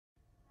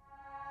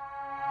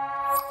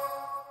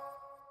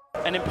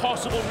An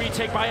impossible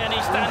retake by any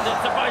standards.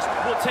 The Vice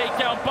will take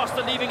down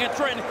Buster, leaving a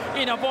trend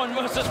in a 1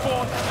 versus 4.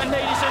 And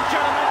ladies and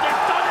gentlemen,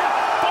 they've done it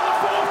for the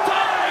 4th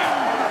time!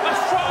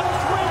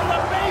 Astralis win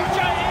the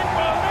major in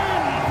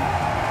Berlin!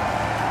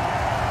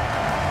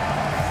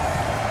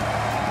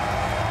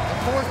 The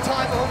 4th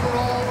time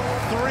overall,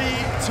 3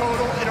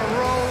 total in a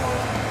row.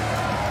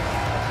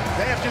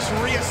 They have just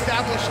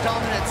re-established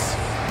dominance.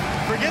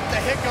 Forget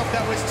the hiccup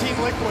that was Team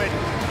Liquid.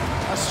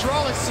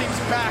 Astralis seems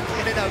back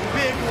and in a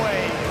big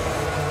way.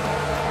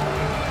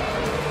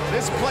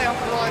 This playoff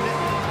run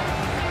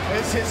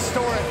is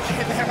historic,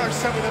 and there are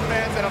some of the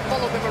fans that have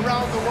followed them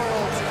around the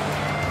world.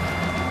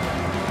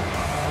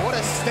 What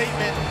a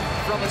statement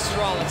from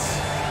Astralis.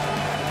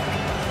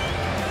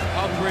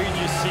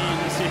 Outrageous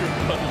scenes here in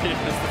Berlin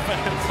as the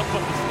fans up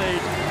on the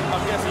stage.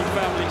 I'm guessing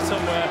family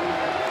somewhere.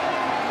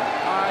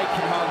 I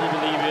can hardly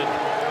believe it.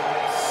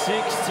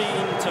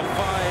 16-5,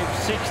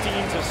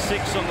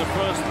 16-6 on the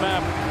first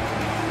map.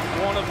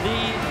 One of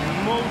the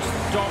most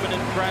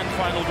dominant grand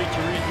final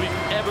victories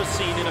we've ever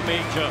seen in a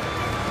major.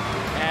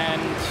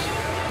 And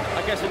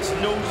I guess it's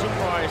no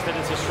surprise that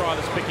it's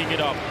Astralis picking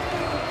it up.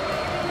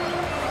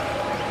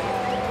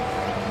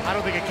 I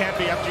don't think it can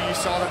be after you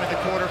saw them in the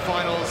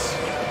quarterfinals,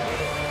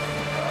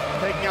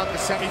 taking out the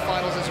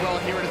semifinals as well,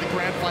 and here into the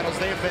grand finals.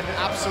 They have been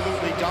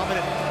absolutely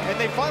dominant, and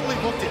they finally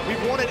looked it.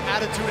 We've wanted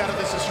attitude out of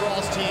this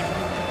Astralis team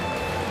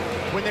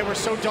when they were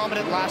so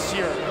dominant last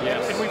year.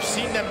 Yes. And we've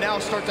seen them now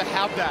start to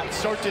have that,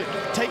 start to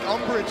take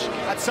umbrage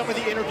at some of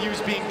the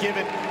interviews being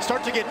given,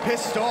 start to get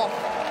pissed off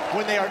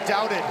when they are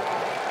doubted.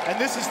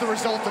 And this is the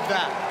result of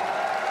that.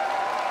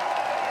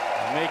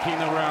 Making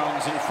the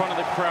rounds in front of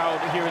the crowd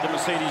here at the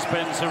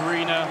Mercedes-Benz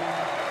Arena.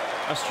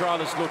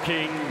 Astralis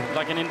looking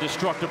like an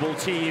indestructible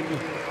team.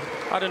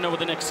 I don't know what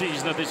the next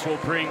season of this will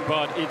bring,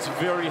 but it's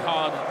very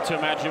hard to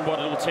imagine what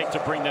it will take to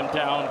bring them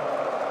down.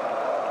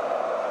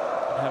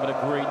 Having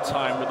a great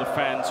time with the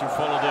fans who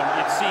follow them.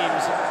 It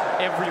seems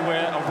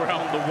everywhere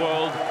around the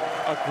world,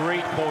 a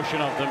great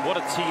portion of them. What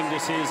a team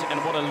this is, and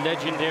what a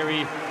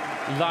legendary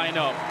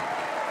lineup.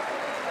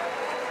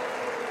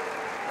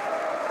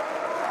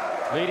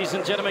 Ladies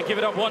and gentlemen, give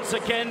it up once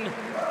again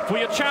for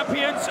your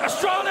champions,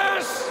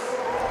 Astralis!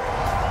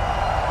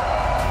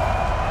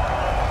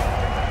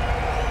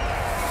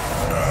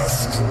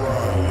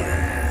 Astralis.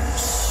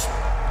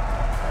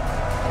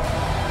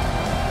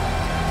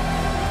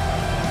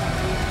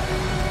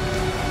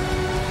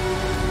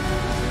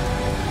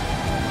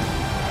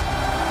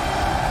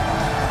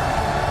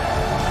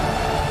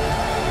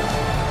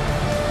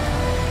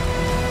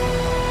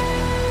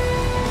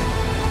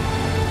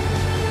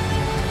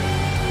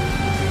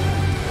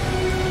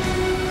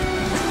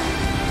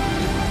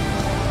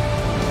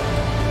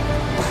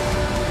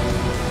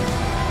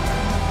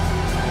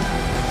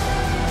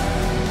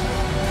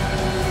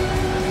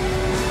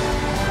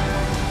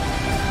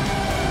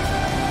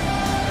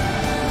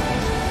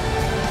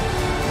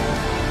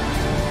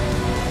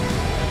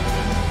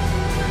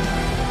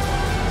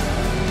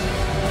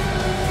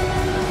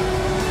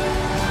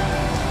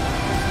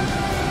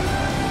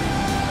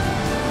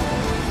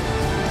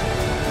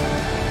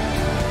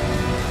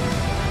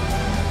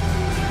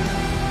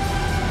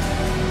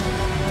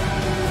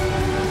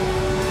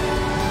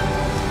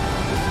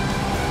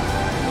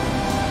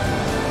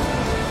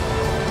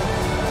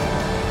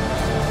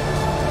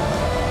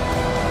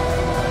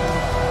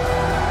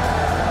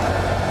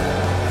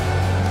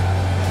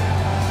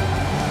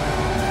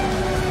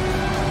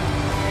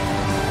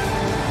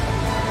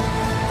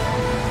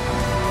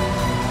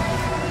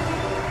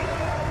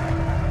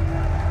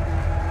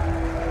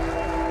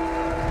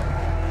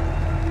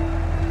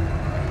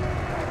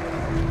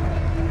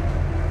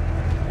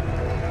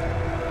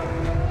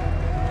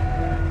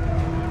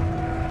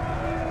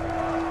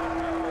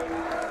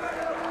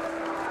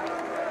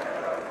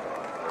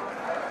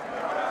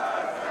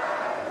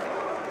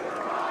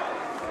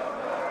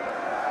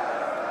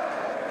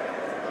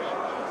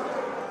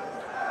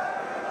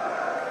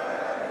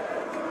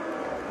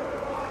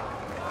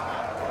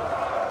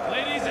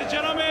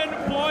 Gentlemen,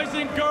 boys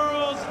and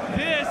girls,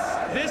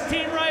 this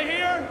team right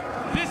here,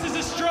 this is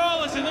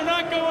Astralis, and they're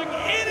not going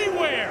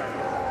anywhere.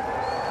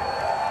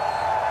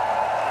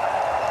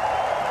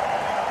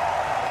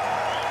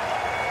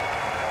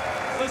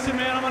 Listen,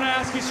 man, I'm going to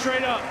ask you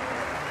straight up.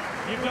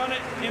 You've done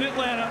it in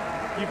Atlanta,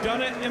 you've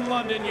done it in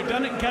London, you've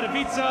done it in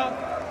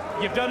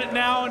Katowice, you've done it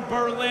now in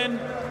Berlin.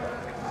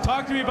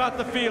 Talk to me about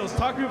the feels.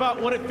 Talk to me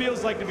about what it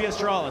feels like to be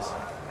Astralis.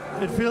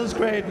 It feels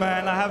great,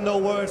 man. I have no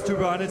words, to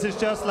be honest. It's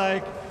just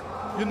like,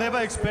 you never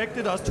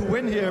expected us to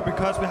win here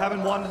because we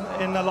haven't won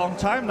in a long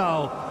time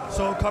now.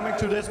 So coming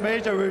to this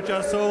major, we're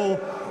just so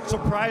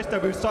surprised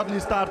that we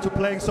suddenly started to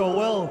playing so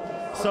well.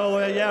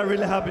 So yeah,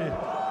 really happy.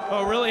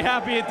 Oh, really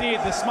happy indeed.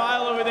 The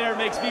smile over there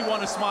makes me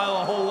want to smile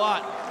a whole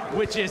lot,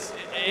 which is,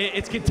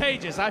 it's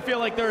contagious. I feel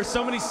like there are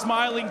so many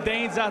smiling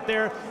Danes out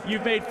there.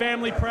 You've made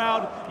family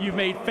proud, you've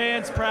made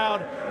fans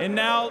proud, and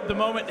now the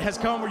moment has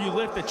come where you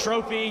lift the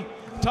trophy.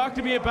 Talk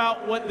to me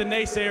about what the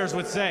naysayers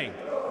would say.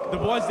 The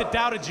ones that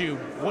doubted you,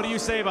 what do you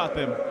say about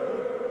them?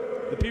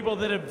 The people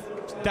that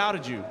have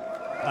doubted you.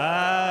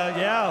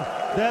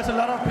 Yeah, there's a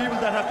lot of people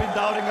that have been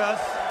doubting us.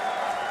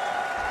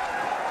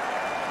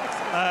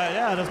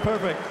 Yeah, that's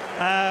perfect.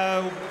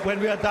 When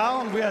we are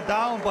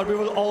down, but we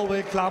will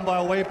always climb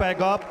our way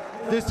back up.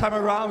 This time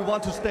around, we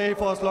want to stay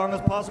for as long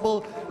as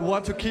possible. We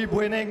want to keep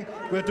winning.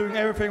 We're doing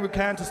everything we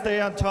can to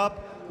stay on top.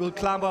 We'll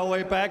climb our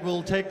way back.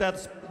 We'll take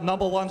that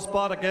 #1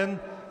 spot again.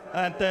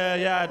 And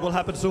yeah, it will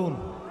happen soon.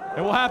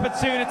 It will happen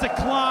soon. It's a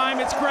climb.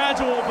 It's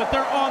gradual, but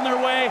they're on their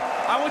way.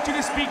 I want you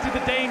to speak to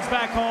the Danes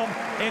back home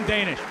in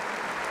Danish.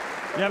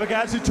 Jeg vil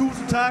gerne sige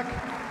tusind tak.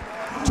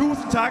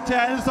 Tusind tak til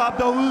alle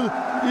sammen derude.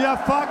 I er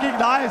fucking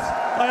nice,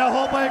 og jeg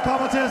håber, I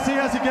kommer til at se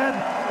os igen.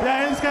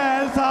 Jeg elsker jer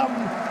alle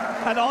sammen.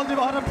 And all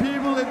the other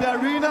people in the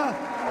arena,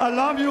 I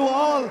love you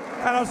all,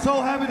 and I'm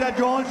so happy that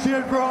you all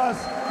cheered for us.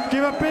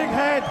 Give a big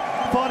hand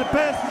for the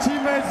best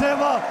teammates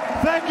ever.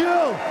 Thank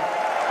you.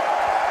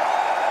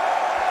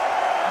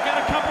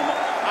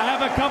 I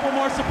have a couple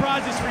more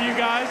surprises for you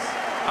guys.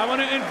 I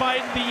want to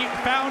invite the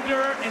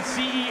founder and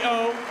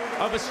CEO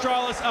of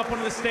Astralis up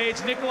onto the stage.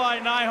 Nikolai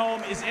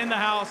Nyholm is in the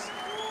house.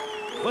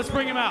 Let's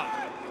bring him out.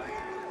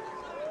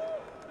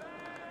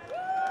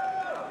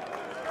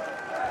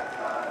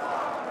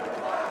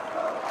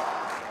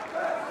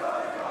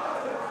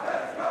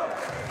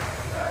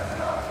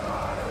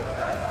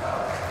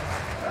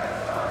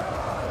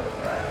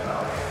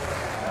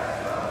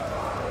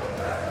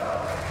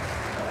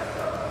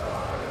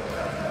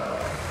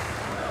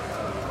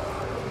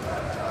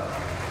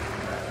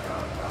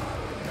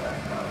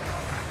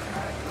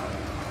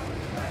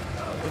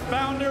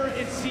 Founder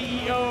and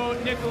CEO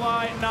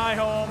Nikolai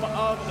Nyholm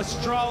of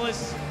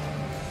Astralis.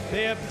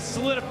 They have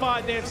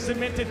solidified, they have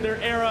cemented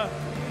their era.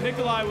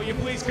 Nikolai, will you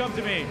please come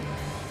to me?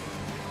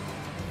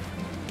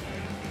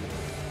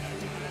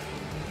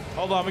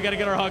 Hold on, we got to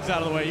get our hugs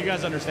out of the way. You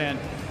guys understand.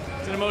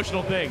 It's an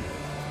emotional thing.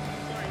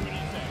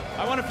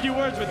 I want a few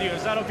words with you.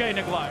 Is that okay,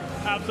 Nikolai?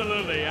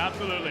 Absolutely,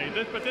 absolutely.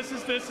 This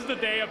is the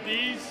day of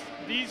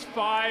these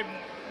 5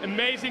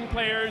 amazing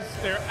players.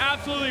 They're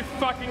absolutely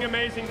fucking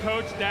amazing,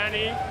 Coach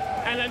Danny,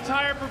 and the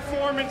entire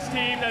performance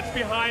team that's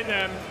behind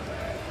them.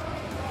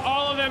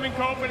 All of them in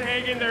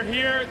Copenhagen, they're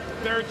here,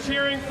 they're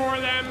cheering for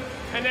them,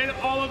 and then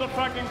all of the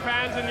fucking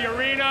fans in the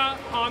arena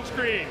on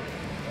screen.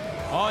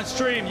 On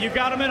stream, you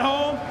got them at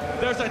home.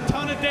 There's a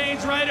ton of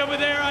Danes right over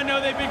there. I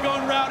know they've been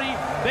going rowdy.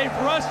 They've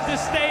rushed the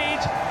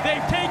stage.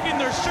 They've taken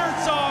their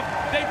shirts off.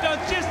 They've done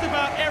just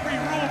about every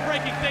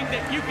rule-breaking thing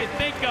that you can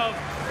think of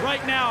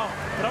right now.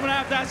 But I'm gonna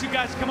have to ask you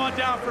guys to come on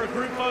down for a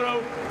group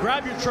photo,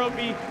 grab your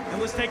trophy, and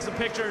let's take some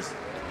pictures.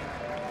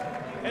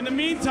 In the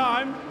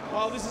meantime,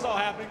 while this is all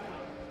happening,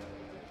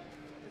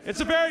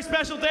 it's a very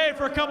special day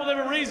for a couple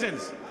different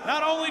reasons.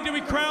 Not only do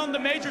we crown the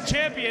major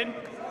champion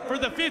for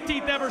the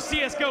 15th ever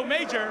CSGO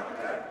major,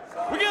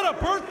 we got a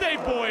birthday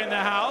boy in the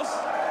house.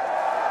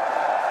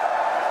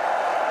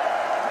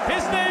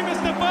 His name is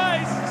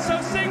Device, so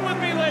sing with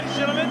me, ladies and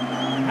gentlemen.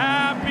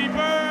 Happy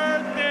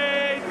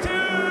birthday to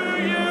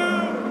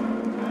you.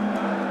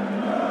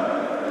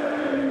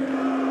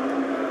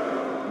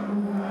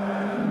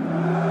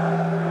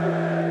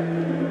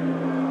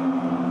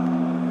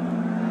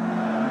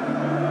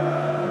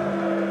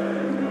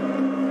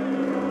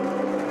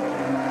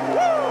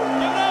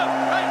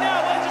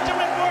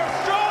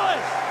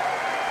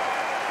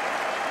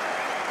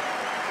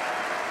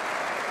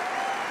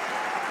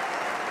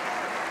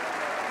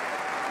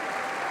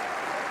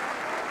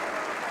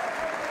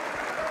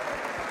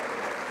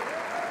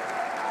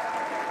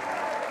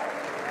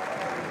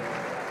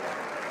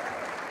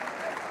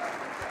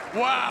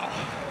 Wow.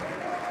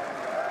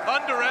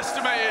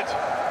 Underestimated,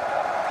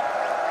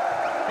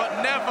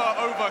 but never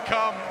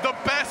overcome. The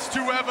best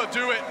to ever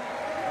do it.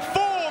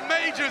 4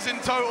 majors in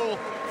total,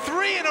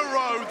 3 in a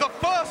row. The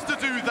first to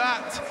do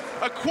that.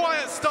 A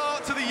quiet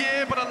start to the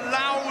year, but a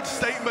loud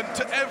statement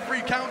to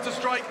every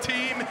Counter-Strike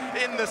team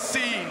in the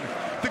scene.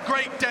 The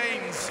Great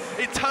Danes,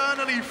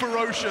 eternally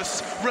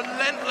ferocious,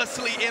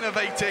 relentlessly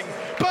innovating.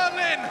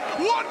 Berlin,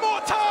 one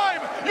more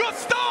time, your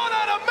start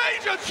at a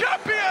major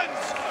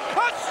champions,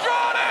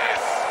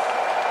 Astralis!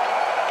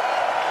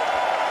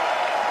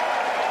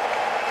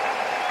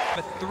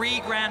 For 3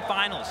 grand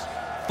finals,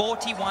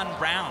 41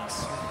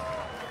 rounds.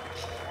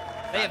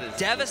 They have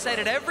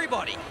devastated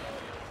everybody.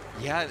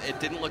 Yeah, it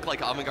didn't look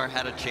like Avangar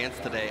had a chance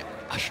today.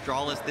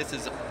 Astralis, this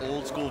is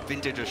old school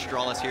vintage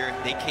Astralis here.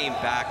 They came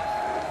back.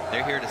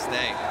 They're here to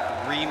stay.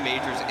 3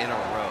 majors in a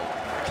row.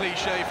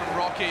 Cliche from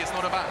Rocky, it's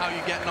not about how you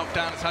get knocked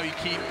down, it's how you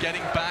keep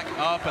getting back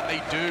up, and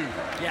they do.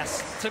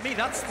 Yes, to me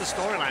that's the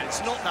storyline.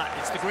 It's not that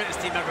it's the greatest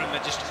team ever and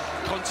they're just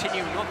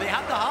continuing on. They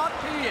had the hard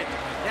period.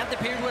 They had the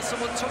period where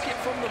someone took it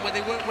from them, where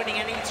they weren't winning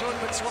any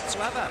tournaments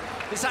whatsoever.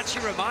 This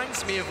actually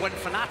reminds me of when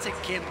Fnatic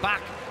came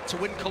back to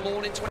win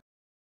Cologne in 20